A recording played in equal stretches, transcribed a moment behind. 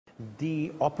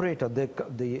the operator,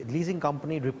 the leasing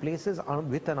company replaces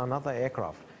with another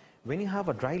aircraft. When you have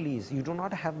a dry lease, you do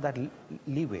not have that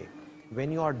leeway.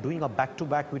 When you are doing a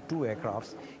back-to-back with two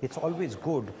aircrafts, it's always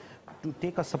good to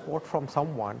take a support from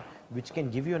someone which can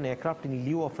give you an aircraft in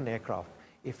lieu of an aircraft,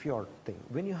 if your thing.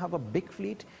 When you have a big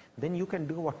fleet, then you can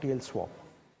do a tail swap.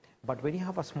 But when you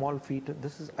have a small fleet,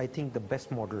 this is, I think, the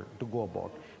best model to go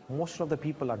about. Most of the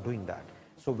people are doing that.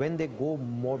 So when they go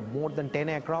more than 10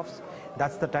 aircrafts,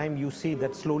 that's the time you see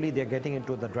that slowly they're getting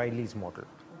into the dry lease model.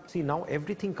 See, now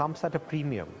everything comes at a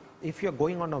premium. If you're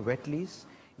going on a wet lease,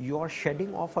 you are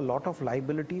shedding off a lot of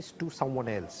liabilities to someone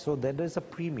else. So there is a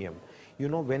premium. You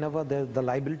know, whenever the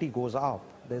liability goes up,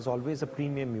 there's always a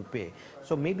premium you pay.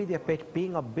 So maybe they're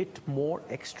paying a bit more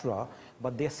extra,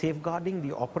 but they're safeguarding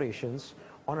the operations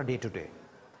on a day-to-day.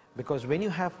 Because when you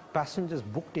have passengers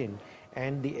booked in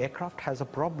and the aircraft has a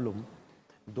problem,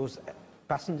 those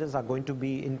passengers are going to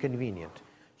be inconvenient.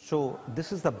 So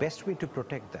this is the best way to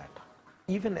protect that.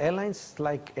 Even airlines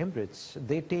like Emirates,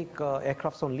 they take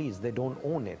aircrafts on lease. They don't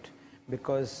own it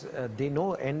because they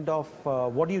know end of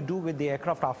what do you do with the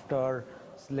aircraft after,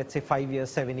 let's say, 5 years,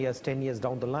 7 years, 10 years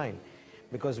down the line.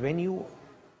 Because when you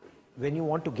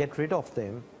want to get rid of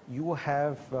them, you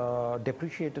have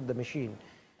depreciated the machine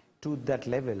to that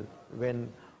level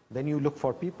then you look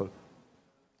for people.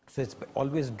 So it's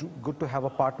always good to have a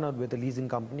partner with a leasing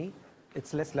company.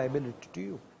 It's less liability to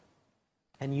you.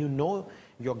 And you know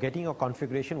you're getting your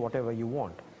configuration whatever you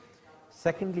want.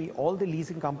 Secondly, all the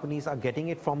leasing companies are getting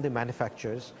it from the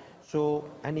manufacturers. So,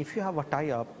 and if you have a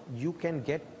tie-up, you can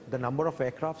get the number of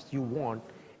aircrafts you want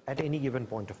at any given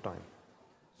point of time.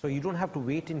 So you don't have to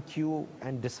wait in queue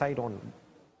and decide on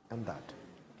that.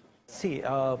 See,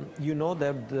 you know,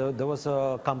 there was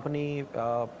a company,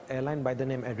 airline by the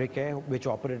name Air, which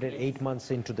operated 8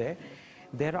 months into there.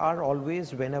 There are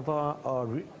always, whenever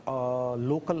a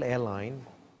local airline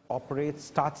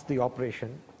starts the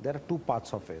operation, there are two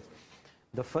parts of it.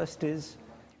 The first is,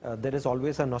 there is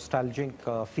always a nostalgic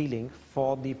feeling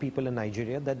for the people in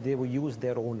Nigeria that they will use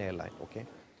their own airline, okay?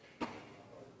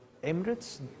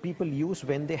 Emirates, people use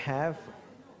when they have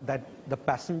that the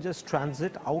passengers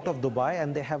transit out of Dubai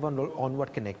and they have an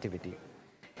onward connectivity.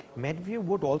 Medview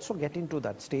would also get into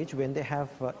that stage when they have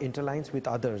interlines with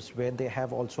others where they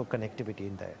have also connectivity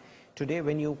in there. Today,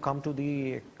 when you come to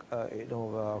the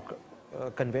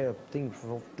conveyor thing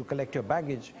to collect your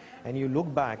baggage and you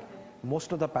look back,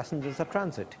 most of the passengers are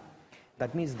transit.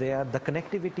 That means the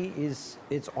connectivity is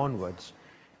onwards.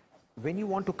 When you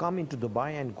want to come into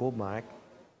Dubai and go back,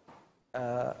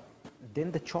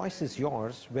 then the choice is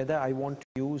yours whether I want to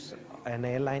use an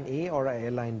airline A or an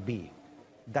airline B.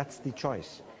 That's the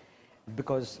choice.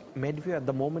 Because Medview at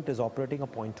the moment is operating a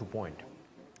point-to-point.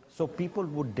 So people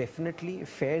would definitely,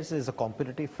 fares is a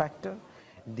competitive factor.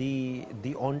 The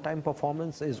on-time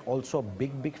performance is also a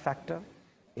big factor.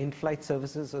 In-flight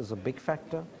services is a big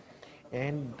factor.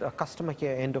 And customer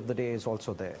care, end of the day, is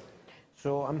also there.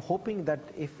 So I'm hoping that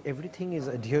if everything is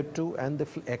adhered to and the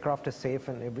aircraft is safe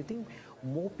and everything,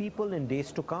 more people in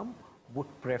days to come would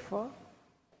prefer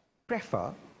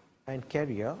and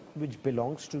carrier which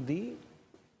belongs to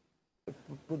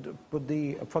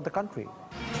for the country.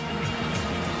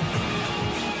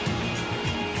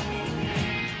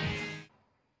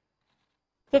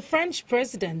 The French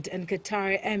president and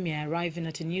Qatar emir arriving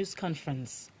at a news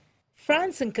conference.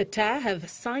 France and Qatar have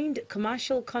signed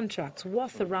commercial contracts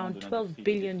worth around 12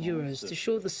 billion euros to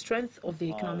show the strength of the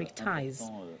economic ties.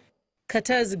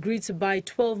 Qatar has agreed to buy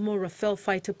 12 more Rafale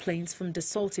fighter planes from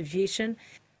Dassault Aviation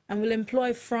and will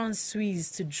employ France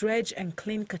Suez to dredge and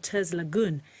clean Qatar's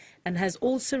lagoon, and has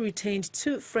also retained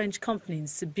 2 French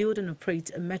companies to build and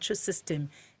operate a metro system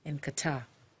in Qatar.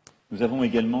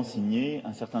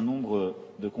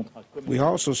 We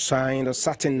also signed a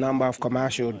certain number of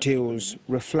commercial deals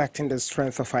reflecting the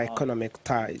strength of our economic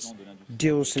ties,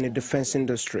 deals in the defense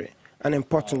industry, an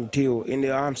important deal in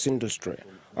the arms industry,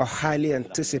 a highly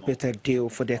anticipated deal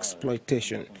for the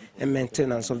exploitation and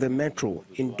maintenance of the metro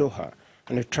in Doha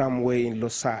and the tramway in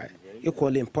Losail,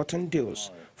 equally important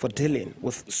deals for dealing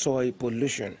with soil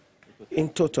pollution. In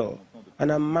total, an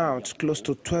amount close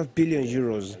to 12 billion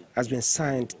euros has been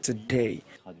signed today.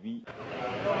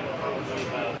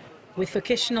 With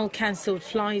occasional cancelled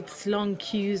flights, long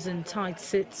queues and tight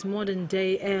seats,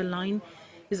 modern-day airline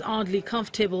is hardly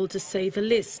comfortable to say the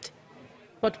least.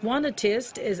 But one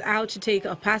artist is out to take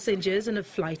our passengers on a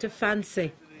flight of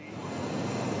fancy.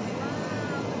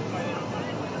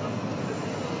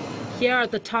 Here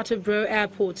at the Teterboro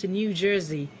Airport in New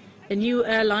Jersey, a new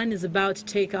airline is about to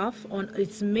take off on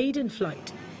its maiden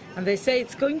flight, and they say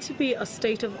it's going to be a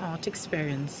state-of-the-art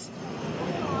experience.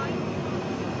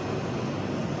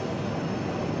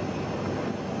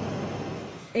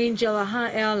 Angel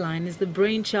Airline is the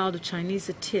brainchild of Chinese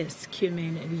artist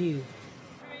Qiumin Liu.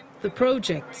 The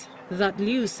project that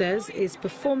Liu says is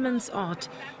performance art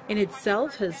in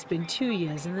itself has been 2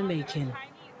 years in the making.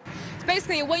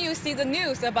 Basically, when you see the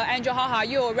news about Angel Haha,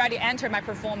 you already enter my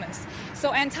performance.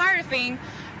 So entire thing,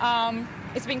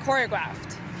 it's been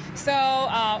choreographed. So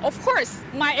of course,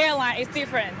 my airline is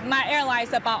different. My airline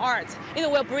is about art.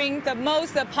 It will bring the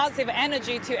most positive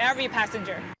energy to every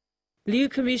passenger. Liu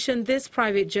commissioned this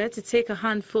private jet to take a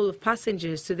handful of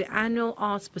passengers to the annual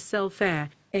Arts Basel Fair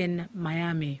in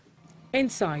Miami.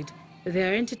 Inside, they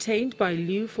are entertained by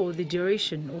Liu for the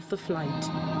duration of the flight.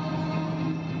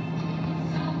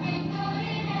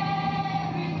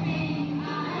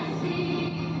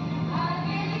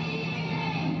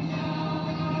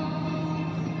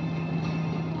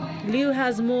 Liu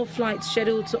has more flights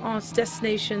scheduled to arts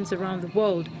destinations around the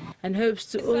world and hopes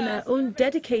to own her own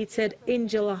dedicated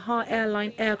Angel Aha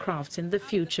airline aircraft in the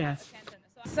future.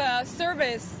 So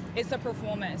service is a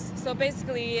performance. So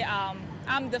basically,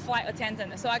 I'm the flight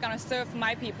attendant, so I'm gonna serve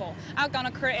my people. I'm gonna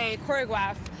create,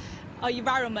 choreograph an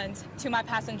environment to my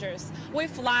passengers. We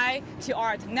fly to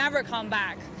art, never come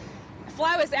back.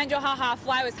 Fly with Angel Haha,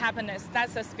 fly with happiness.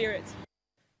 That's the spirit.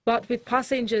 But with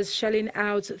passengers shelling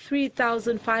out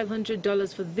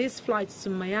 $3,500 for these flights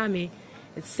to Miami,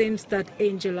 it seems that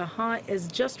Angel Aha is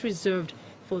just reserved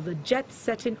for the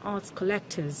jet-setting arts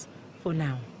collectors for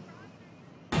now.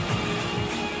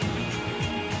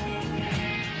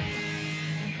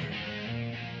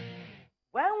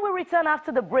 When we return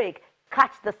after the break,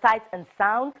 catch the sights and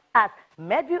sounds as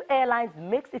Medview Airlines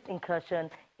makes its incursion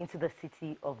into the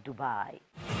city of Dubai.